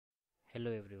Hello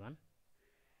everyone.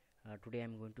 Today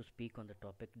I'm going to speak on the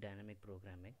topic dynamic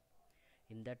programming.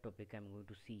 In that topic I'm going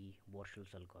to see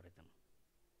Warshalls algorithm.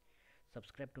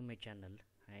 Subscribe to my channel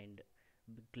and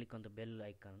click on the bell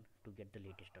icon to get the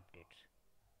latest updates.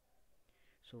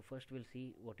 So first we'll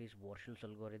see what is Warshalls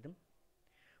algorithm.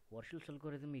 Warshalls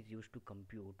algorithm is used to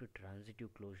compute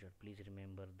transitive closure. Please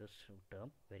remember this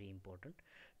term, very important.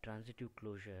 Transitive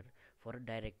closure for a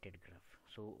directed graph.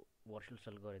 So Warshalls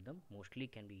algorithm mostly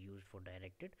can be used for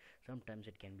directed. Sometimes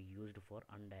it can be used for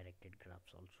undirected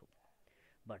graphs also.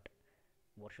 But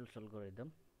Warshalls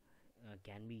algorithm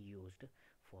can be used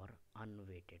for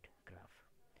unweighted graph.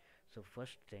 So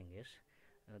first thing is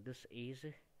this is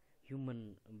a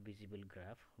human visible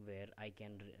graph where I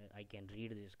can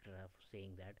read this graph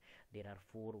saying that there are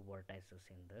four vertices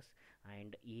in this,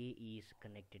 and A is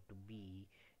connected to B,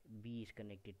 B is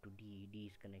connected to D,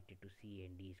 D is connected to C,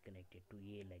 and D is connected to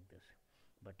A, like this.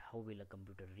 But how will a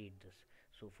computer read this?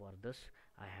 So for this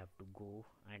I have to go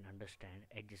and understand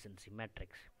adjacency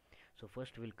matrix. So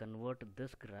first we'll convert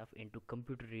this graph into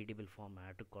computer readable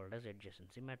format called as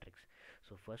adjacency matrix.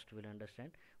 So first we'll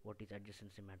understand what is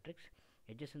adjacency matrix.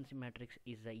 Adjacency matrix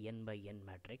is a n by n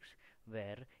matrix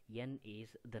where n is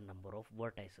the number of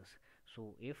vertices.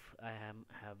 So if I am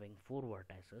having four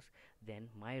vertices, then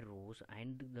my rows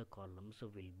and the columns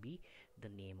will be the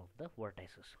name of the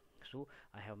vertices. So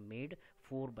I have made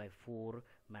 4 by 4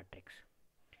 matrix.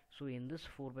 So in this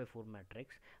 4 by 4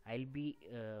 matrix I'll be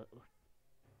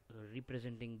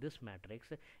representing this matrix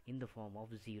in the form of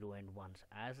 0 and 1s,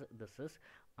 as this is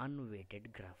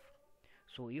unweighted graph.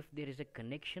 So if there is a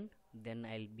connection, then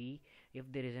if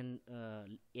there is an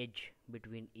edge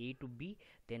between A to B,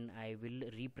 then I will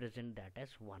represent that as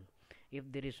 1. If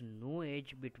there is no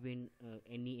edge between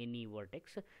any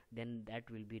vertex, then that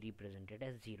will be represented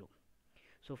as 0.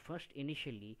 So first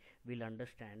initially we'll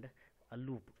understand a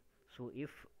loop. So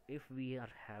if we are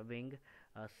having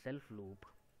a self loop,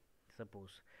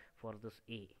 suppose for this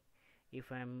A, if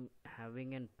I am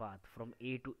having a path from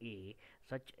A to A,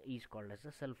 such is called as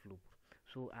a self loop.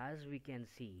 So as we can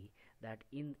see that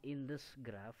in this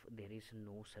graph there is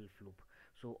no self loop.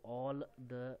 So all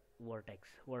the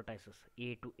vertices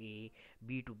A to A,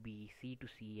 B to B, C to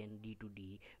C, and D to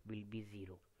D will be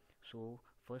 0. So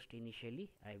first initially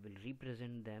I will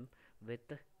represent them with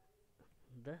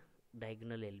the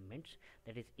diagonal elements,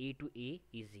 that is A to A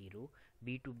is 0,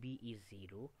 B to B is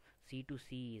 0, C to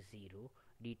C is 0,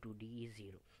 D to D is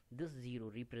 0. This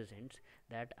 0 represents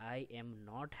that I am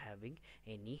not having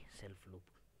any self loop.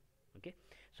 Okay,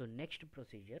 so next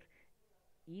procedure,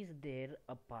 is there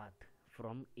a path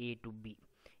from A to B?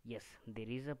 Yes, there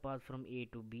is a path from A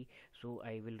to B, so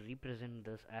I will represent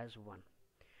this as 1.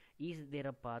 Is there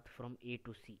a path from A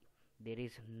to C? There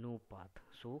is no path,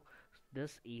 so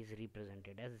this is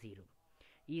represented as 0.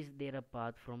 Is there a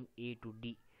path from A to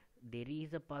D? There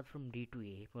is a path from D to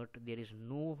A, but there is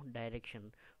no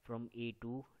direction from A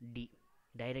to D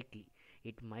directly.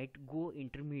 It might go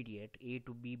intermediate A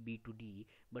to B, B to D,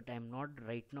 but I am not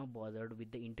right now bothered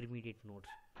with the intermediate nodes.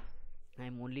 I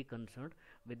am only concerned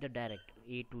with the direct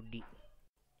A to D.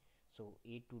 So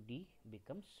A to D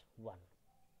becomes 1,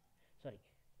 sorry,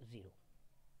 0.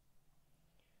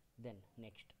 Then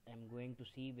next I am going to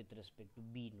see with respect to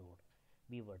B node,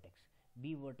 B vertex.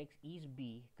 B vertex, is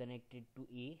B connected to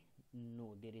A?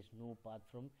 No, there is no path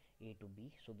from A to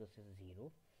B, so this is 0.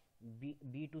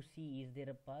 B to C, is there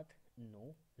a path?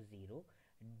 No, 0.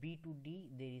 B to D,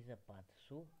 there is a path,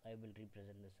 so I will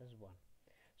represent this as 1.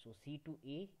 So C to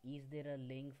A, is there a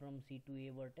link from C to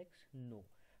A vertex? No,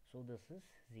 so this is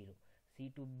 0.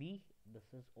 C to B, this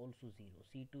is also 0.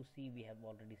 C to C we have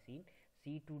already seen.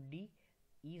 C to D,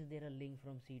 is there a link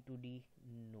from C to D?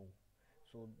 No,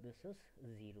 so this is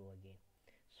 0 again.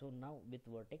 So now with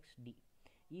vertex D,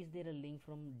 is there a link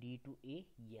from D to A?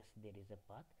 Yes, there is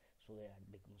a path, so that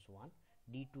becomes 1.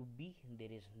 D to B, there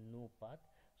is no path,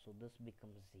 so this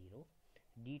becomes 0.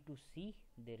 D to C,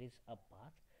 there is a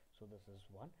path, so this is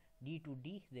 1. D to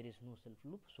D, there is no self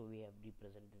loop, so we have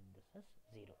represented this as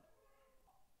 0.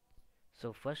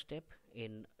 So first step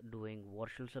in doing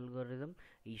Warshalls algorithm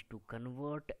is to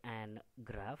convert an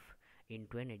graph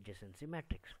into an adjacency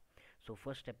matrix. So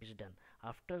first step is done.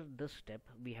 After this step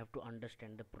we have to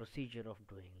understand the procedure of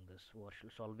doing this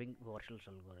solving Warshalls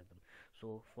algorithm.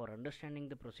 So for understanding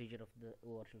the procedure of the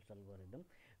Warshalls algorithm,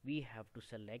 we have to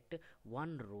select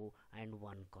one row and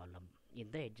one column in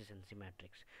the adjacency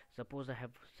matrix. Suppose I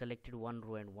have selected one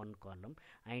row and one column,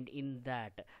 and in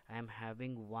that I am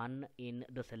having one in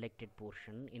the selected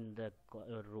portion in the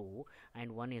row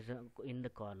and one is in the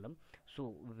column.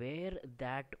 So where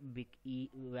that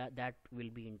that will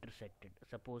be intersected,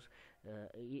 suppose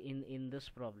in this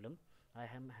problem I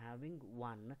am having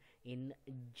 1 in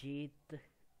jth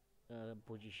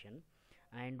position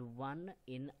and 1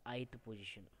 in ith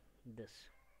position, this.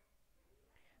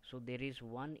 So there is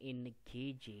 1 in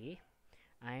kj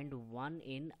and 1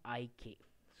 in ik.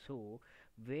 So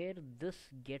where this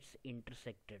gets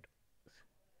intersected,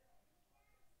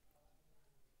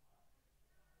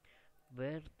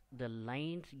 where the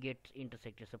lines get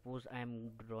intersected, suppose I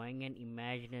am drawing an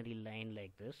imaginary line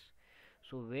like this.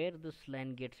 So where this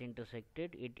line gets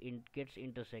intersected, it gets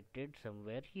intersected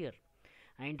somewhere here,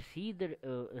 and see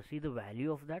the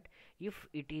value of that. If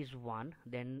it is 1,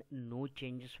 then no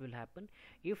changes will happen.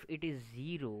 If it is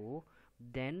 0,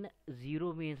 then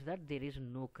 0 means that there is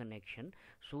no connection,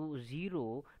 so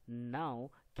 0 now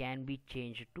can be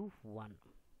changed to 1.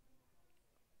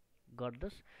 Got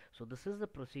this? So this is the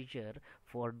procedure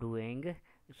for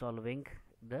solving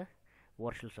the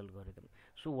Warshalls algorithm.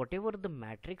 So whatever the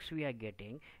matrix we are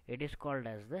getting, it is called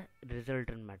as the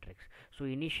resultant matrix. So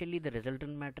initially the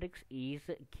resultant matrix is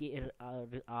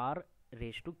r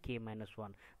raised to k minus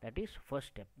 1. That is first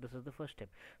step. This is the first step.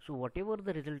 So whatever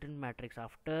the resultant matrix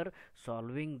after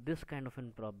solving this kind of a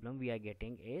problem we are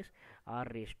getting is r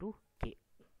raised to k.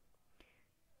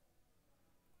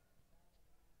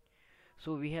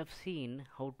 So we have seen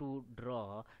how to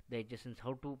draw the adjacency,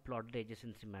 how to plot the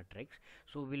adjacency matrix.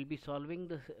 So we'll be solving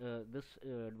this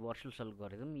Warshalls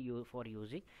algorithm for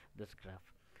using this graph.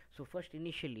 So first,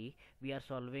 initially we are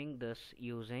solving this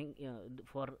using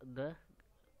for the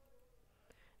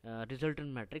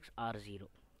resultant matrix R0.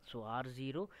 So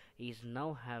R0 is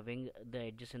now having the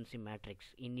adjacency matrix,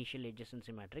 initial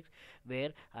adjacency matrix,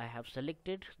 where I have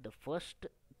selected the first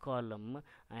column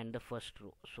and the first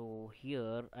row. So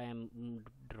here I am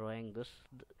drawing this,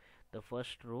 the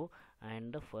first row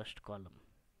and the first column.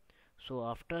 So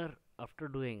after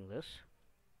doing this,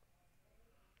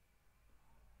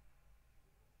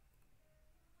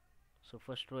 so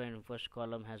first row and first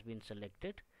column has been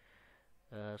selected.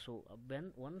 So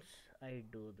once I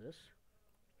do this,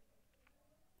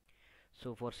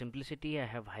 so for simplicity I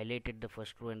have highlighted the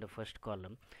first row and the first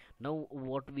column. Now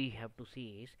what we have to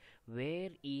see is where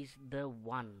is the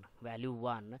value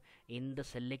 1 in the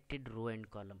selected row and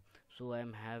column. So I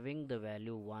am having the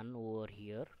value 1 over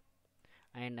here,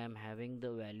 and I am having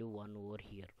the value 1 over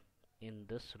here in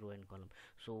this row and column.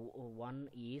 So 1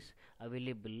 is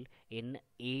available in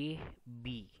A,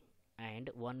 B,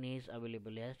 and 1 is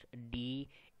available as D,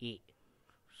 A.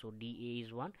 So D, A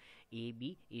is 1, A,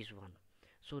 B is 1.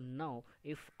 So now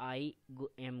if I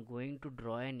am going to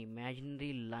draw an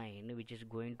imaginary line which is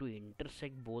going to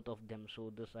intersect both of them,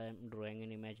 so this I am drawing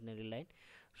an imaginary line.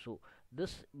 So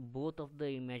this both of the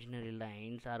imaginary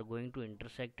lines are going to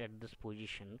intersect at this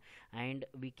position, and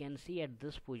we can see at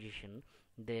this position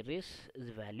there is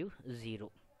the value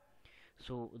 0.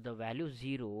 So the value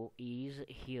 0 is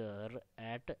here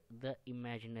at the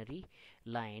imaginary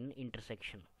line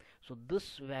intersection. So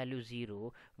this value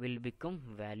 0 will become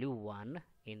value 1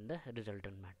 in the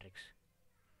resultant matrix.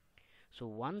 So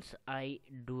once I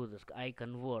do this, I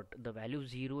convert the value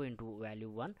 0 into value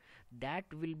 1, that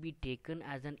will be taken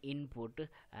as an input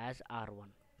as R1.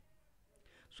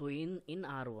 So in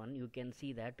R1 you can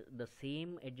see that the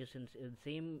same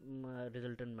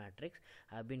resultant matrix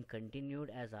have been continued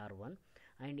as R1,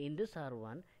 and in this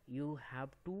R1 you have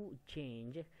to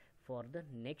change for the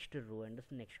next row and the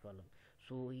next column.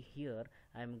 So here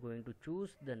I am going to choose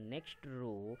the next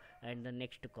row and the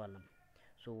next column.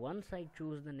 So once I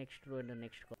choose the next row and the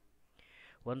next column,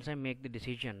 once I make the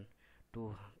decision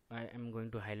to, I am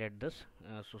going to highlight this.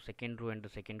 So second row and the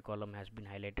second column has been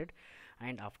highlighted,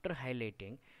 and after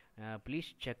highlighting,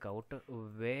 please check out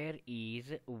where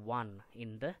is 1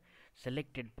 in the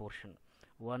selected portion.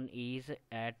 1 is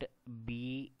at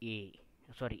AB,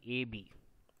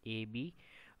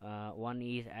 1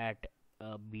 is at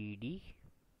BD,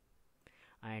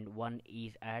 and 1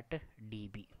 is at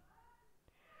DB.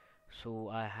 So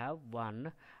I have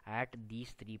 1 at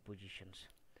these 3 positions.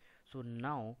 So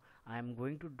now I am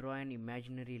going to draw an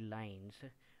imaginary lines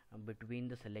between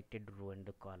the selected row and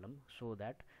the column, so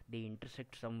that they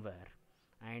intersect somewhere,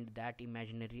 and that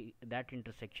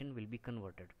intersection will be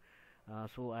converted.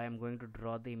 So I am going to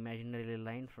draw the imaginary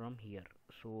line from here.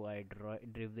 So I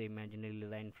drew the imaginary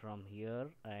line from here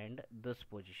and this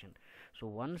position. So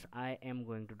once I am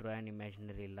going to draw an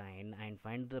imaginary line and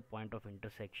find the point of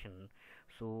intersection,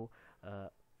 so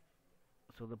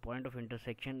the point of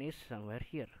intersection is somewhere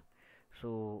here.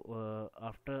 So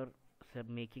after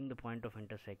making the point of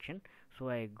intersection, so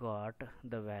I got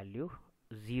the value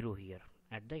 0 here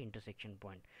at the intersection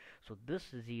point. So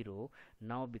this 0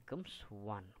 now becomes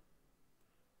 1.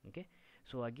 Okay,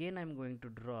 So again I'm going to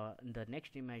draw the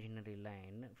next imaginary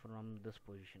line from this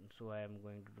position. So I am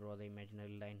going to draw the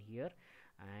imaginary line here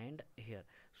and here.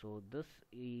 So this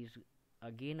is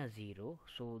again a 0,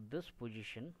 so this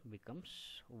position becomes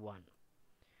 1.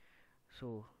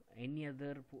 So any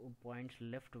other points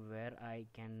left where I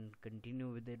can continue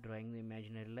with the drawing the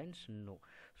imaginary lines? No.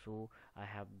 So I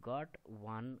have got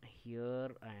 1 here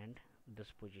and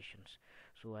this positions.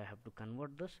 So I have to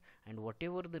convert this, and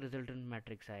whatever the resultant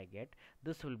matrix I get,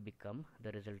 this will become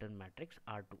the resultant matrix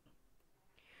R2.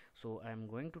 So I am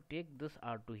going to take this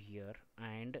R2 here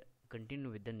and continue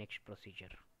with the next procedure.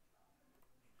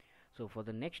 So for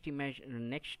the next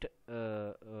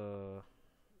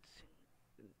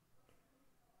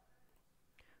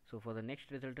so for the next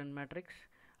resultant matrix,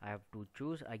 I have to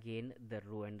choose again the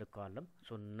row and the column.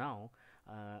 So now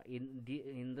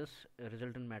in this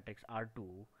resultant matrix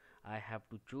R2, I have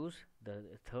to choose the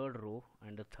third row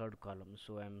and the third column.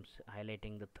 So I am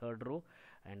highlighting the third row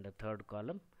and the third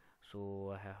column.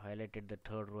 So I have highlighted the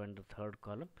third row and the third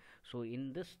column. So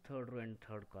in this third row and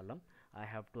third column, I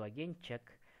have to again check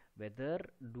whether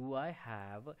do I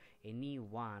have any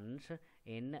ones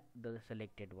in the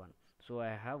selected one. So I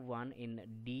have one in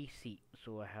DC,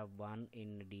 so I have one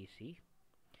in DC,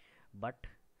 but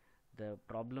the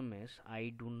problem is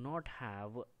I do not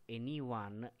have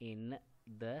anyone in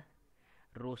the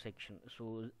row section.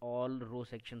 So all row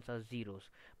sections are zeros,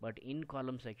 but in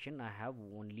column section I have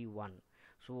only one.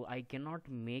 So I cannot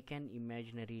make an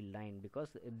imaginary line because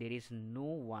there is no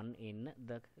one in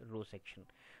the row section.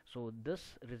 So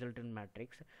this resultant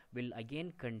matrix will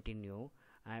again continue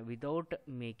without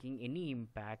making any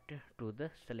impact to the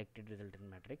selected resultant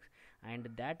matrix, and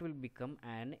that will become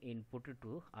an input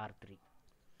to R3.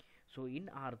 So in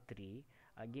R3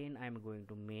 again I am going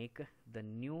to make the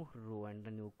new row and the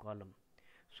new column.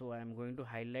 So I am going to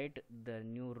highlight the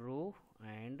new row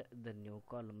and the new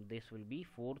column. This will be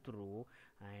fourth row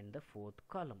and the fourth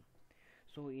column.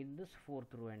 So in this fourth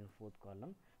row and fourth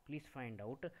column, please find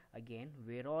out again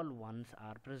where all ones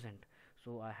are present.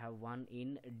 So I have one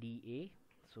in DA,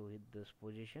 so in this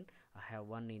position. I have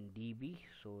one in DB,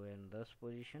 so in this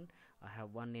position. I have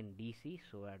one in DC,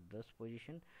 so at this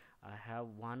position. I have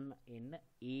one in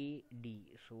AD,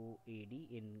 so AD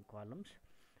in columns,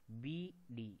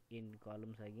 BD in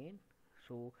columns again.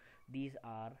 So these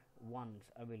are ones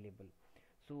available.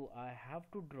 So I have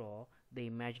to draw the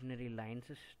imaginary lines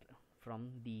from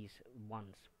these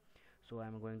ones. So I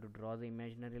am going to draw the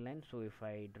imaginary line. So if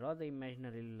I draw the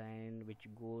imaginary line which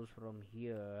goes from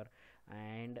here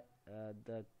and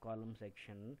the column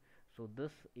section, so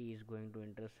this is going to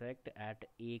intersect at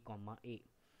A comma A.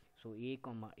 So A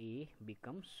comma A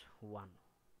becomes 1.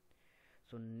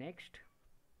 So next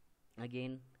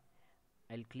again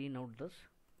I'll clean out this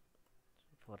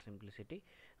for simplicity.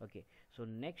 Okay, so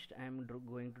next I am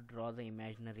going to draw the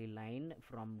imaginary line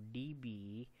from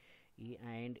DB,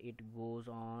 and it goes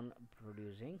on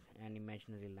producing an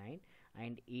imaginary line,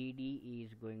 and AD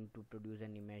is going to produce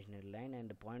an imaginary line, and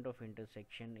the point of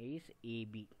intersection is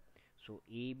AB. So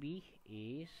AB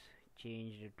is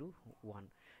changed to 1.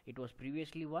 It was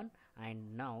previously 1,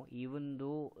 and now even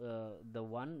though the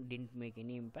 1 didn't make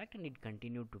any impact, and it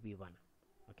continued to be 1.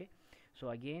 Okay, so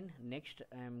again next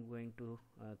I am going to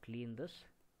clean this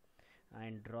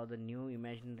and draw the new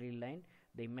imaginary line,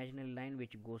 the imaginary line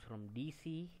which goes from DC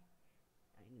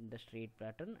in the straight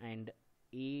pattern and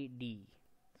AD.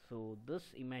 So this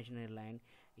imaginary line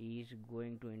is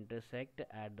going to intersect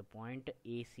at the point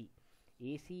AC.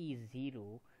 AC is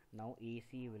 0, now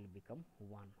AC will become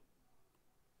 1.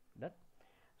 Done.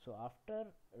 So after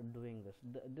doing this,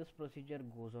 this procedure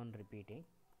goes on repeating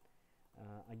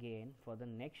again for the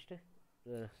next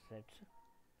sets.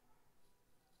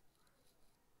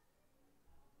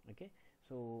 Okay,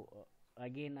 so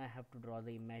again I have to draw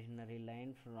the imaginary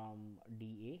line from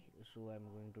DA. So I am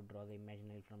going to draw the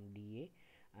imaginary from DA,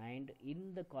 and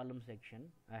in the column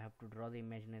section I have to draw the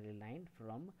imaginary line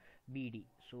from BD.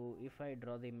 So if I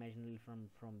draw the imaginary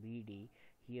from BD,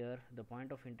 here the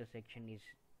point of intersection is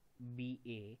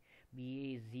BA.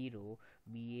 BA is 0,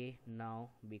 BA now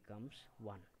becomes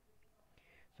 1.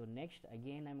 So next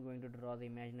again I am going to draw the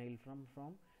imaginary from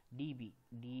DB.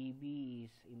 DB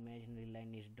is imaginary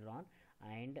line is drawn,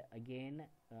 and again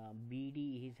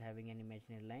BD is having an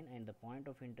imaginary line, and the point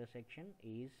of intersection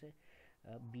is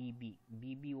BB.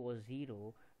 BB was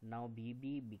 0, now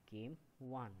BB became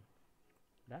 1.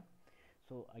 Done.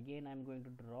 So again I am going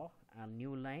to draw a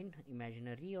new line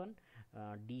imaginary on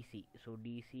DC. So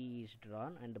DC is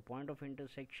drawn, and the point of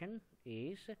intersection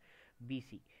is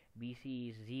BC.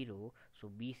 BC is 0,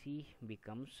 so BC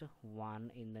becomes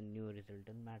 1 in the new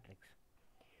resultant matrix.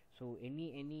 So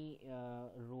any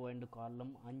row and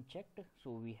column unchecked,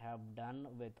 so we have done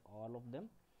with all of them.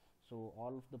 So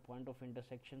all of the point of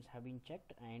intersections have been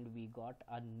checked and we got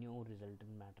a new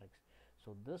resultant matrix.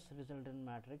 So this resultant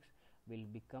matrix will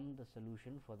become the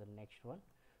solution for the next one.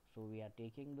 So we are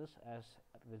taking this as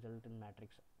resultant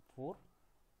matrix 4.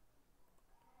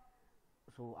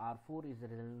 So R4 is the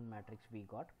resultant matrix we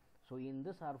got. So in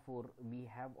this R4 we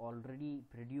have already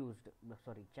produced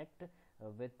checked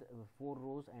with 4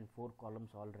 rows and 4 columns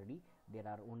already. There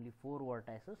are only 4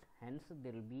 vertices, hence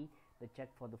there will be the check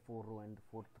for the 4 row and the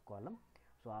 4th column.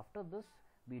 So after this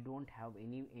we don't have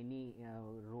any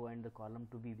row and the column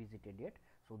to be visited yet.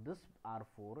 So this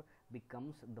R4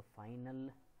 becomes the final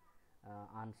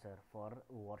answer for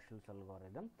Warshalls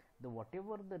algorithm. The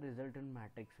whatever the resultant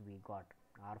matrix we got,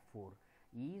 R4,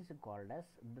 is called as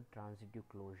the transitive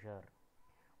closure.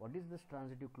 What is this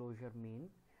transitive closure mean?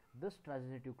 This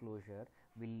transitive closure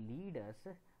will lead us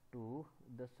to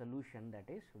the solution,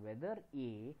 that is whether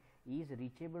A is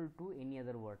reachable to any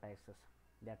other vertices.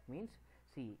 That means,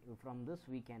 see, from this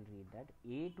we can read that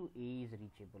A to A is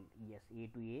reachable. Yes, A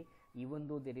to A, even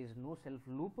though there is no self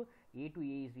loop, A to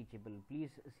A is reachable. Please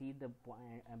see the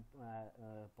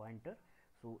pointer.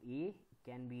 So A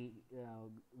can be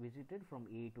visited from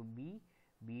A to B,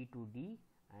 B to D,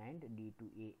 and D to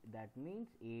A. That means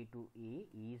A to A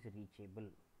is reachable.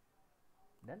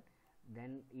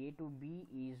 Then A to B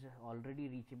is already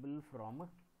reachable from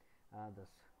this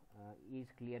is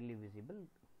clearly visible.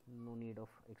 No need of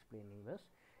explaining this.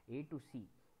 A to C,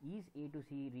 is A to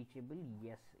C reachable?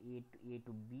 Yes. A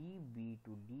to B, B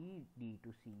to D, D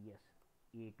to C. Yes,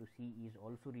 A to C is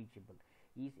also reachable.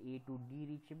 Is A to D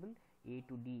reachable? A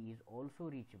to D is also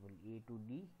reachable. A to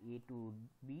D, A to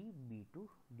B, B to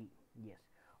D. Yes,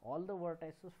 all the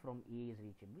vertices from A is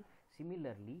reachable.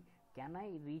 Similarly, can I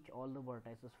reach all the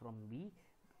vertices from B?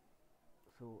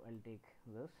 So I'll take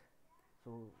this.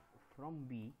 So from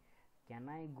B, can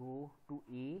I go to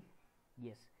A?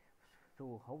 Yes.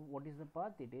 So what is the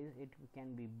path? It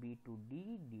can be B to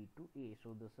D, D to A.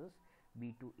 So this is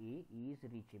B to A is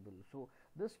reachable. So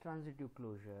this transitive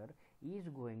closure is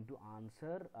going to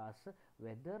answer us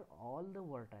whether all the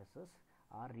vertices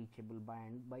are reachable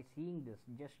by seeing this.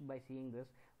 Just by seeing this,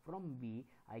 from B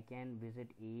I can visit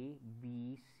A,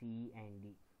 B, C and D.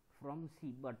 From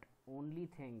C, but only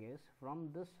thing is,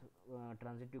 from this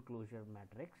transitive closure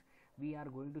matrix we are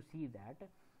going to see that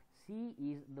C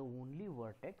is the only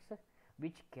vertex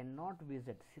which cannot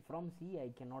visit. From C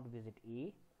I cannot visit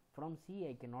A, from C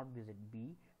I cannot visit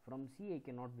B, from C I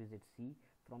cannot visit C,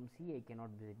 from C I cannot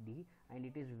visit D, and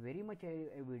it is very much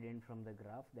evident from the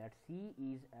graph that C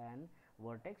is an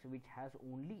vertex which has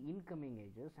only incoming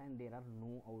edges and there are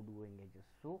no outgoing edges.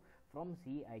 So from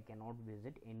C I cannot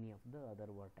visit any of the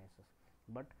other vertices.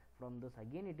 But from this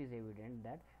again it is evident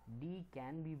that D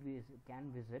can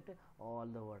visit all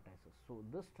the vertices. So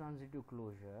this transitive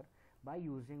closure, by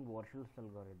using Warshalls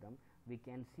algorithm, we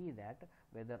can see that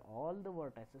whether all the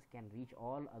vertices can reach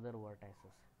all other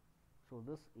vertices. So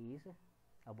this is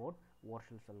about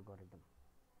Warshalls algorithm.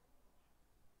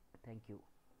 Thank you.